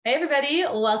Hey everybody,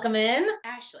 welcome in.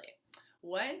 Ashley,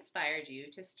 what inspired you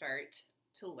to start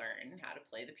to learn how to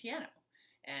play the piano?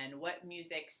 And what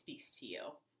music speaks to you?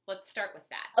 Let's start with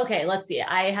that. Okay, let's see.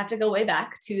 I have to go way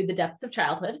back to the depths of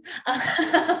childhood.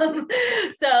 Um,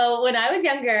 so when I was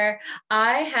younger,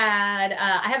 I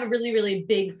have a really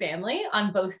big family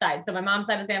on both sides. So my mom's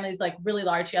side of the family is like really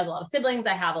large. She has a lot of siblings.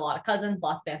 I have a lot of cousins,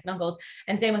 lots of aunts and uncles,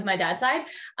 and same with my dad's side.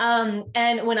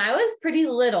 And when I was pretty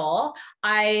little,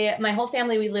 I my whole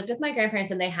family we lived with my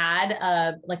grandparents, and they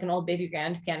had like an old baby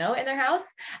grand piano in their house.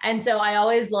 And so I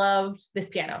always loved this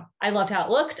piano. I loved how it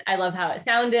looked. I loved how it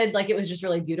sounded. Like it was just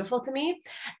really beautiful to me.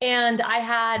 And I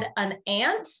had an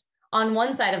aunt on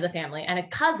one side of the family and a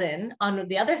cousin on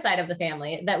the other side of the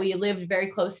family that we lived very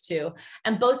close to.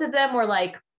 And both of them were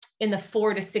like in the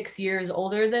 4 to 6 years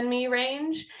older than me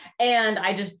range. And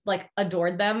I just like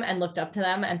adored them and looked up to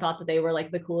them and thought that they were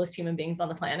like the coolest human beings on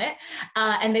the planet.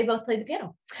 And they both played the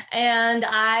piano. And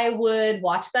I would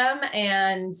watch them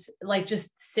and like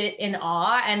just sit in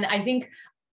awe. And I think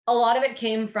a lot of it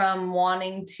came from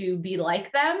wanting to be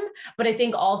like them, but I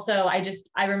think also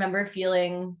I remember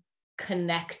feeling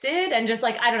connected and just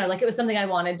like I don't know, like it was something I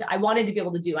wanted to be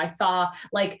able to do. I saw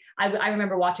like I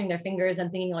remember watching their fingers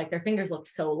and thinking like their fingers looked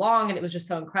so long, and it was just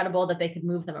so incredible that they could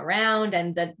move them around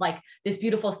and that like this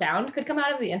beautiful sound could come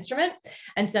out of the instrument.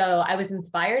 And so I was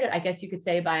inspired, I guess you could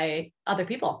say, by other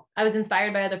people. I was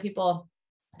inspired by other people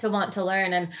to want to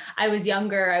learn. And I was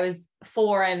younger, I was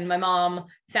 4, and my mom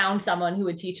found someone who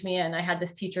would teach me. And I had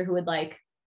this teacher who would like,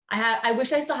 I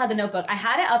wish I still had the notebook. I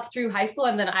had it up through high school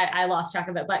and then I lost track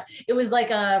of it, but it was like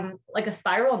a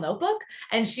spiral notebook.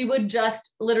 And she would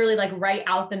just literally like write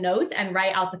out the notes and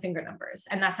write out the finger numbers.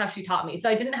 And that's how she taught me. So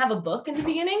I didn't have a book in the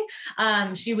beginning.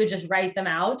 She would just write them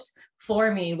out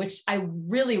for me, which I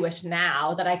really wish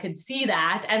now that I could see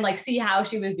that and like see how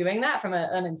she was doing that from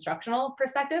an instructional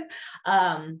perspective.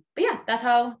 But yeah, that's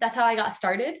how I got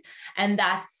started, and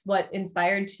that's what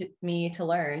inspired me to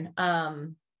learn.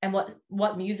 And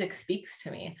what music speaks to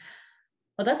me.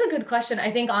 Well, that's a good question.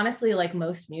 I think honestly, like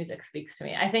most music speaks to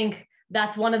me. I think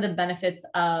that's one of the benefits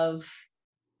of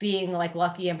being like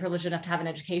lucky and privileged enough to have an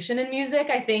education in music,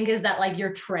 I think, is that like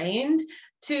you're trained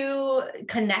to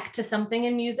connect to something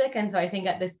in music. And so I think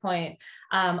at this point,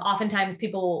 oftentimes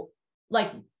people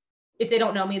like if they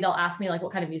don't know me, they'll ask me like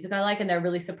what kind of music I like, and they're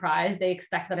really surprised. They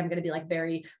expect that I'm going to be like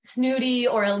very snooty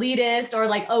or elitist, or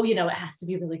like, oh, it has to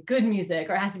be really good music,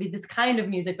 or it has to be this kind of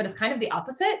music. But it's kind of the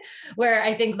opposite, where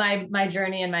I think my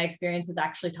journey and my experience has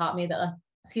actually taught me that,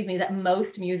 excuse me, that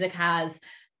most music has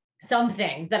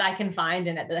something that I can find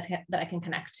in it that I can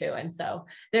connect to. And so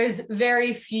there's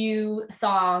very few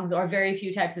songs or very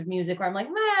few types of music where I'm like,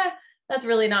 meh, that's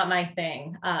really not my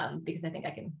thing. Because I think I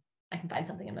can find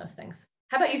something in most things.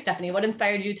 How about you, Stephanie? What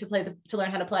inspired you to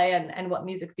learn how to play, and what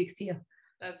music speaks to you?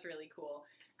 That's really cool.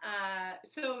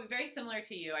 So very similar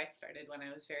to you, I started when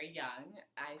I was very young.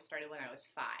 I started when I was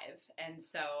 5, and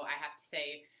so I have to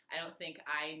say, I don't think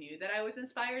I knew that I was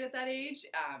inspired at that age.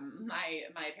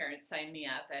 My parents signed me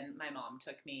up, and my mom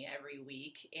took me every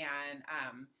week, and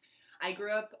I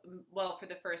grew up, well, for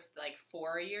the first like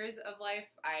 4 years of life,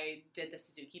 I did the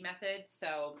Suzuki method.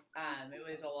 So it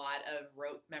was a lot of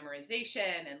rote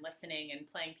memorization and listening and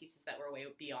playing pieces that were way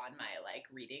beyond my like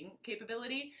reading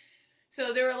capability.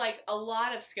 So there were like a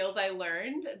lot of skills I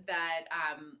learned that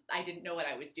I didn't know what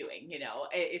I was doing.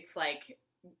 It's like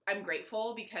I'm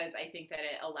grateful because I think that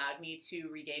it allowed me to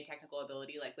regain technical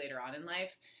ability like later on in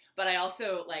life. But I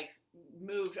also like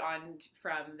moved on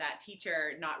from that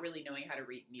teacher not really knowing how to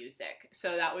read music.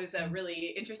 So that was a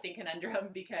really interesting conundrum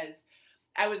because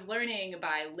I was learning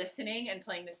by listening and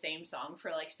playing the same song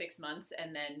for like 6 months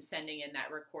and then sending in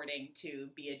that recording to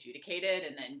be adjudicated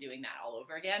and then doing that all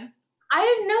over again. I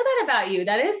didn't know that about you.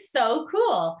 That is so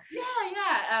cool. Yeah,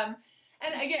 yeah.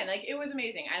 And again, like it was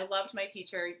amazing. I loved my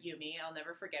teacher, Yumi. I'll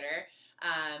never forget her.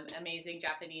 Amazing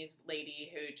Japanese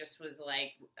lady who just was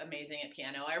like amazing at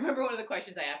piano. I remember one of the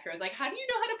questions I asked her, I was like, how do you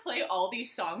know how to play all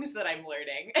these songs that I'm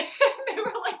learning? And they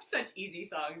were like such easy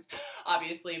songs,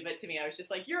 obviously, but to me, I was just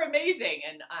like, you're amazing.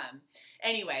 And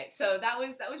anyway, so that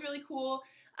was really cool.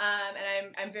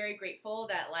 And I'm very grateful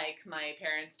that like my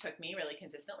parents took me really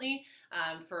consistently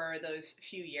for those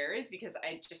few years because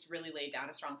I just really laid down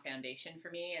a strong foundation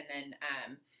for me. And then,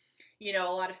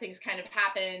 a lot of things kind of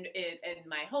happened in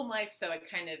my home life. So it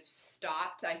kind of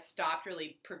stopped. I stopped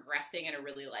really progressing in a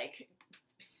really like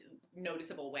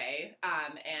noticeable way.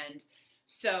 And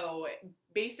so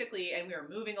basically, and we were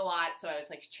moving a lot. So I was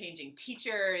like changing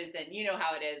teachers and you know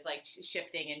how it is like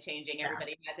shifting and changing. Yeah.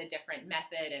 Everybody has a different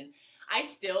method. And I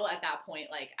still at that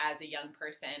point, like as a young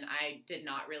person, I did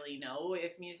not really know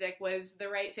if music was the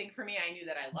right thing for me. I knew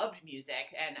that I loved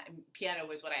music and piano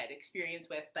was what I had experience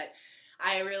with, but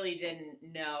I really didn't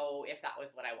know if that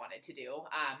was what I wanted to do.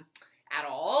 At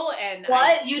all. And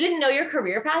what? You didn't know your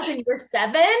career path and you were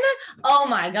 7? Oh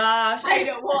my gosh. I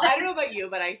know. Well, I don't know about you,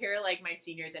 but I hear like my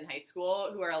seniors in high school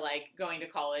who are like going to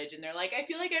college and they're like, I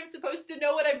feel like I'm supposed to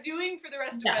know what I'm doing for the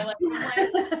rest of my life. I'm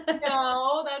like,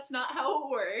 no, that's not how it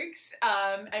works.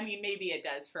 I mean, maybe it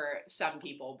does for some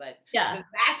people, but the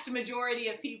vast majority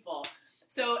of people.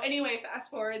 So anyway, fast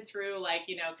forward through like,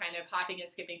 you know, kind of hopping and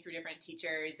skipping through different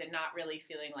teachers and not really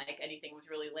feeling like anything was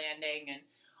really landing and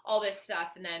all this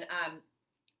stuff. And then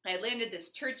I landed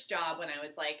this church job when I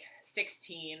was like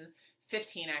 16,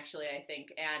 15 actually, I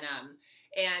think.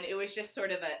 And it was just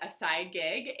sort of a side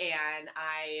gig. And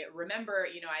I remember,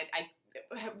 you know, I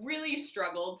really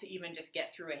struggled to even just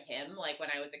get through a hymn, like when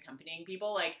I was accompanying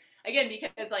people, like, again,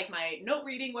 because like my note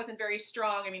reading wasn't very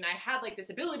strong. I mean, I had like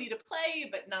this ability to play,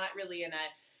 but not really in a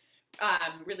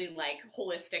really like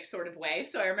holistic sort of way.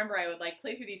 So I remember I would like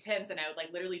play through these hymns and I would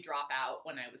like literally drop out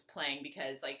when I was playing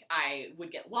because like I would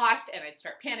get lost and I'd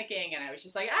start panicking and I was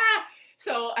just like, ah.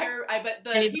 So but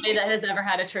the anybody that has ever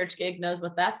had a church gig knows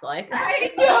what that's like.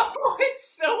 I know,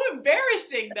 it's so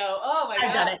embarrassing though. Oh my God.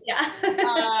 I got it. Yeah.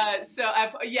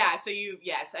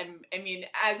 I mean,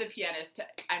 as a pianist,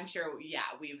 I'm sure, yeah,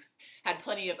 we've had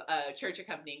plenty of church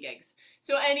accompanying gigs.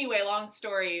 So anyway, long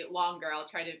story longer, I'll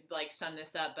try to like sum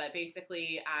this up. But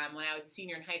basically, when I was a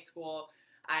senior in high school,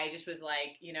 I just was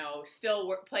like, you know,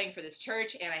 still playing for this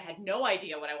church. And I had no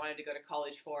idea what I wanted to go to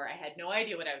college for. I had no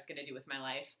idea what I was going to do with my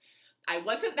life. I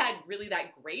wasn't really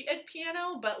that great at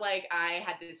piano, but like I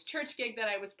had this church gig that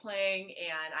I was playing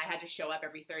and I had to show up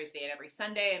every Thursday and every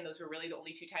Sunday. And those were really the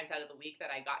only 2 times out of the week that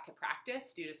I got to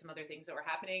practice due to some other things that were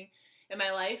happening in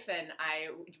my life. And I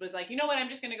was like, you know what, I'm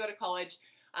just going to go to college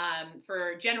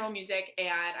for general music.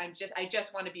 And I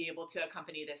just want to be able to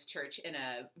accompany this church in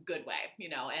a good way, you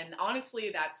know? And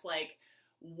honestly, that's like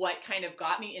what kind of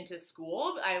got me into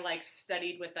school. I like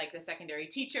studied with like the secondary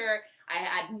teacher. I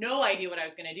had no idea what I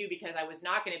was going to do because I was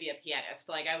not going to be a pianist.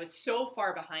 Like I was so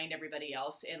far behind everybody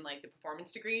else in like the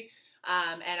performance degree.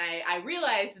 And I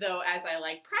realized though, as I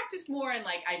like practiced more and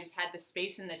like I just had the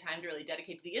space and the time to really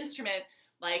dedicate to the instrument,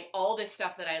 like all this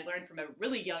stuff that I had learned from a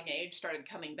really young age started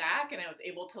coming back and I was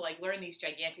able to like learn these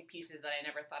gigantic pieces that I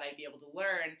never thought I'd be able to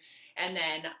learn. And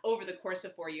then over the course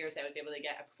of 4 years, I was able to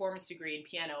get a performance degree in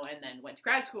piano and then went to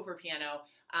grad school for piano.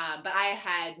 But I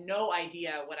had no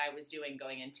idea what I was doing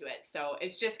going into it. So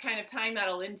it's just kind of tying that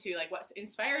all into like what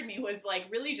inspired me was like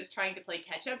really just trying to play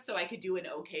catch up so I could do an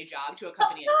okay job to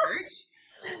accompany a church.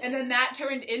 And then that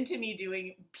turned into me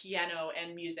doing piano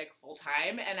and music full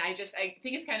time. And I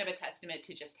think it's kind of a testament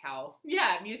to just how,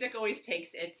 yeah, music always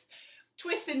takes its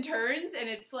twists and turns. And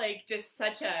it's like just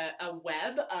such a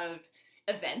web of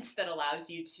events that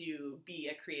allows you to be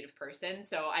a creative person.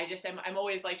 So I'm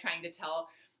always like trying to tell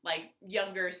like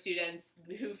younger students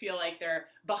who feel like they're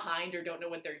behind or don't know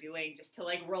what they're doing, just to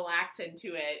like relax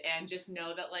into it and just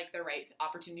know that like the right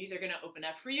opportunities are going to open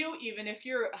up for you, even if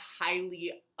you're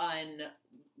highly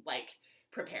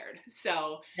prepared.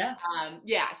 So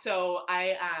so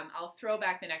I'll throw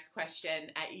back the next question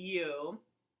at you.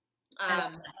 By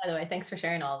the way, thanks for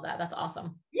sharing all of that. That's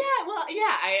awesome. Yeah, well,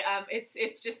 yeah,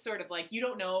 it's just sort of like you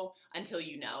don't know until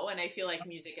you know, and I feel like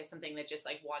music is something that just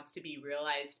like wants to be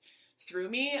realized through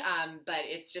me, but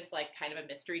it's just like kind of a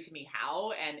mystery to me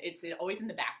how, and it's always in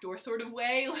the backdoor sort of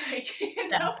way, like, you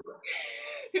know,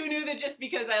 who knew that just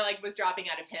because I like was dropping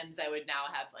out of hymns, I would now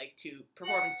have like 2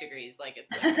 performance degrees, like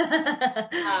it's like,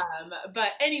 but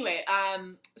anyway,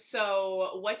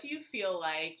 so what do you feel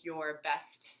like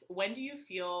when do you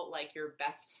feel like your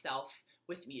best self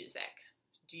with music?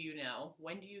 Do you know,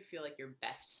 when do you feel like your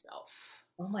best self?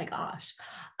 Oh my gosh.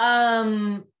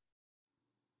 Okay,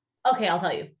 I'll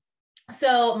tell you.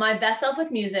 So my best self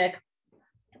with music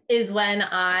is when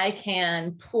I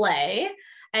can play,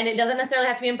 and it doesn't necessarily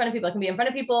have to be in front of people. It can be in front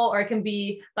of people or it can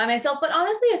be by myself, but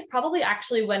honestly, it's probably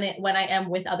actually when I am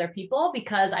with other people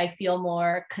because I feel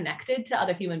more connected to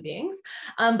other human beings.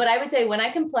 But I would say when I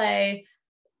can play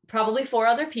probably for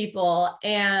other people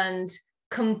and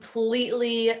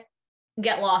completely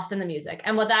get lost in the music.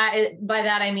 And by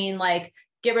that, I mean like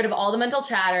get rid of all the mental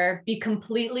chatter, be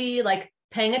completely like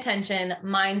paying attention,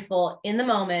 mindful in the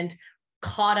moment,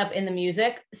 caught up in the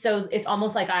music. So it's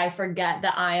almost like I forget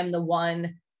that I am the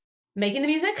one making the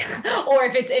music, or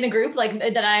if it's in a group, like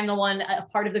that I'm the one a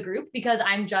part of the group, because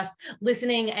I'm just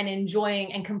listening and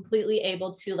enjoying and completely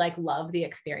able to like love the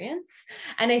experience.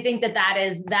 And I think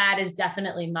that is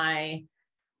definitely my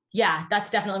Yeah, that's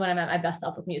definitely when I'm at my best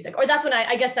self with music. Or that's when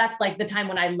I guess that's like the time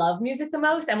when I love music the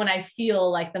most and when I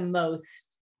feel like the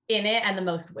most in it and the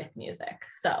most with music.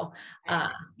 So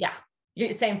yeah,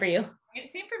 same for you.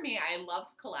 Same for me. I love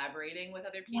collaborating with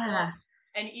other people. Yeah.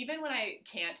 And even when I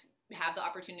can't have the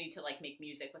opportunity to like make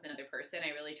music with another person, I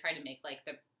really try to make like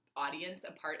the audience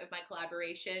a part of my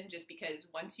collaboration, just because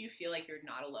once you feel like you're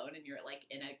not alone and you're like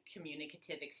in a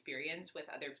communicative experience with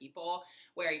other people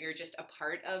where you're just a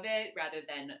part of it rather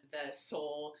than the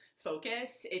sole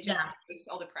focus, it just takes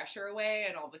all the pressure away,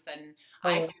 and all of a sudden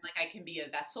I feel like I can be a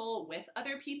vessel with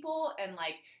other people and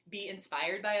like be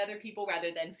inspired by other people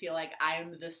rather than feel like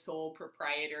I'm the sole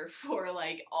proprietor for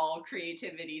like all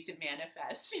creativity to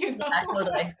manifest, you know? Yeah,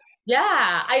 totally.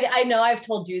 Yeah, I know I've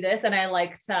told you this, and I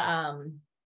like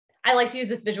to use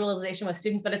this visualization with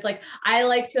students, but it's like, I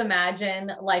like to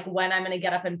imagine like when I'm going to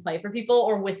get up and play for people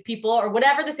or with people or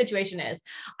whatever the situation is.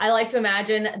 I like to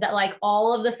imagine that like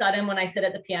all of the sudden when I sit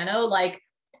at the piano, like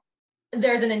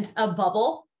there's a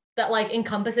bubble that like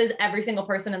encompasses every single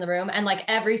person in the room and like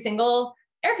every single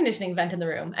air conditioning vent in the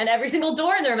room and every single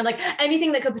door in the room and like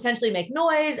anything that could potentially make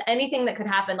noise, anything that could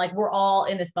happen, like we're all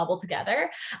in this bubble together.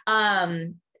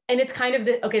 And it's kind of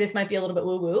okay, this might be a little bit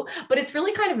woo-woo, but it's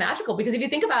really kind of magical because if you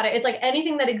think about it, it's like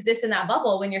anything that exists in that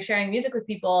bubble when you're sharing music with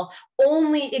people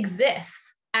only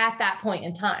exists at that point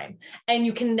in time. And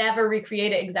you can never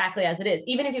recreate it exactly as it is.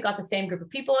 Even if you got the same group of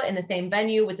people in the same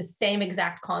venue with the same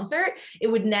exact concert, it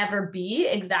would never be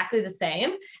exactly the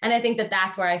same. And I think that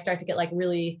that's where I start to get like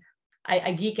really,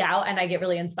 I geek out and I get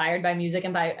really inspired by music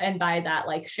and by that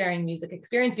like sharing music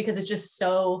experience because it's just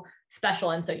so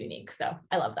special and so unique. So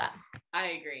I love that.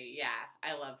 I agree. Yeah,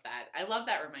 I love that. I love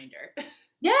that reminder.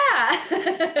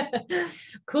 Yeah.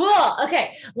 Cool.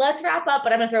 Okay, let's wrap up,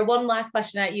 but I'm gonna throw one last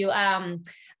question at you.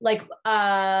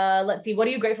 Let's see, what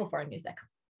are you grateful for in music?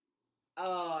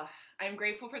 Oh, I'm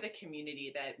grateful for the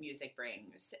community that music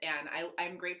brings. And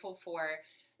I'm grateful for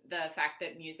the fact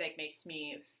that music makes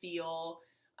me feel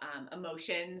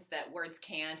emotions that words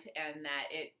can't, and that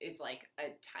it is like a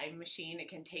time machine. It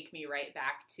can take me right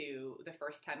back to the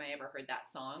first time I ever heard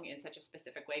that song in such a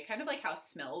specific way, kind of like how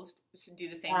smells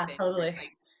do the same thing. Totally.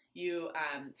 Like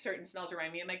certain smells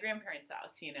remind me of my grandparents'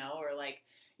 house, you know, or like,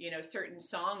 you know, certain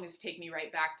songs take me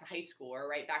right back to high school or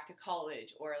right back to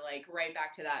college or like right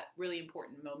back to that really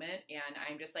important moment. And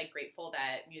I'm just like grateful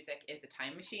that music is a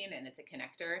time machine and it's a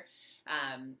connector.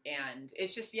 And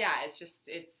it's just, yeah,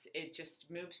 it just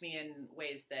moves me in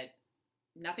ways that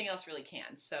nothing else really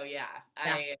can. So yeah,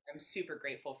 I am super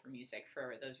grateful for music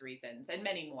for those reasons and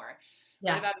many more.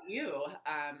 Yeah. What about you?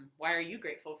 Why are you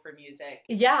grateful for music?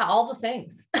 Yeah, all the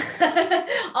things.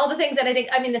 All the things. And I think,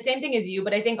 I mean, the same thing as you,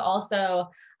 but I think also,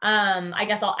 I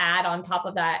guess I'll add on top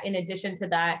of that, in addition to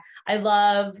that, I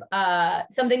love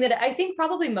something that I think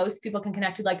probably most people can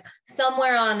connect to, like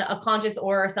somewhere on a conscious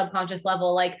or a subconscious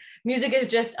level. Like music is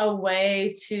just a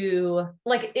way to,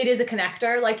 like, it is a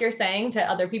connector, like you're saying, to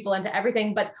other people and to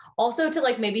everything, but also to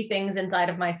like maybe things inside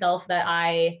of myself that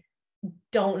I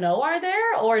don't know are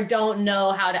there or don't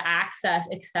know how to access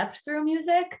except through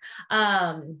music.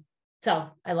 So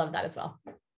I love that as well.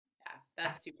 Yeah,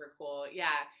 that's super cool. Yeah.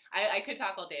 I could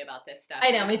talk all day about this stuff.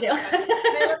 I know, me too.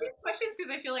 I love these questions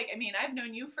because I feel like, I mean, I've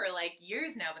known you for like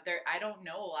years now, but I don't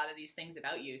know a lot of these things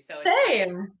about you. So it's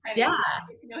same. Yeah.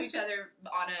 To know each other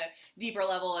on a deeper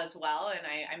level as well. And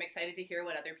I'm excited to hear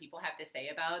what other people have to say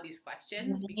about these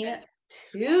questions because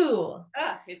too.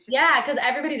 It's just because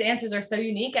everybody's answers are so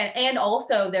unique and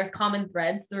also there's common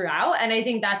threads throughout. And I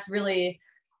think that's really,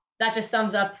 that just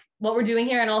sums up what we're doing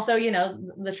here. And also, you know,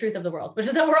 the truth of the world, which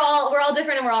is that we're all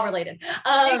different and we're all related.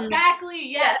 Exactly.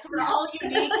 Yes. We're all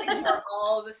unique and we're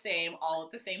all the same, all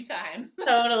at the same time.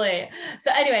 Totally.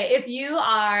 So anyway, if you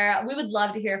are, we would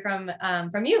love to hear from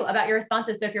you about your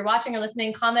responses. So if you're watching or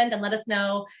listening, comment and let us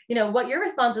know, you know, what your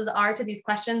responses are to these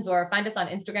questions, or find us on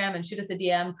Instagram and shoot us a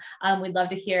DM. We'd love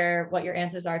to hear what your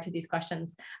answers are to these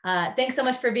questions. Thanks so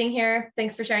much for being here.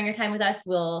 Thanks for sharing your time with us.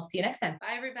 We'll see you next time.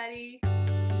 Bye, everybody.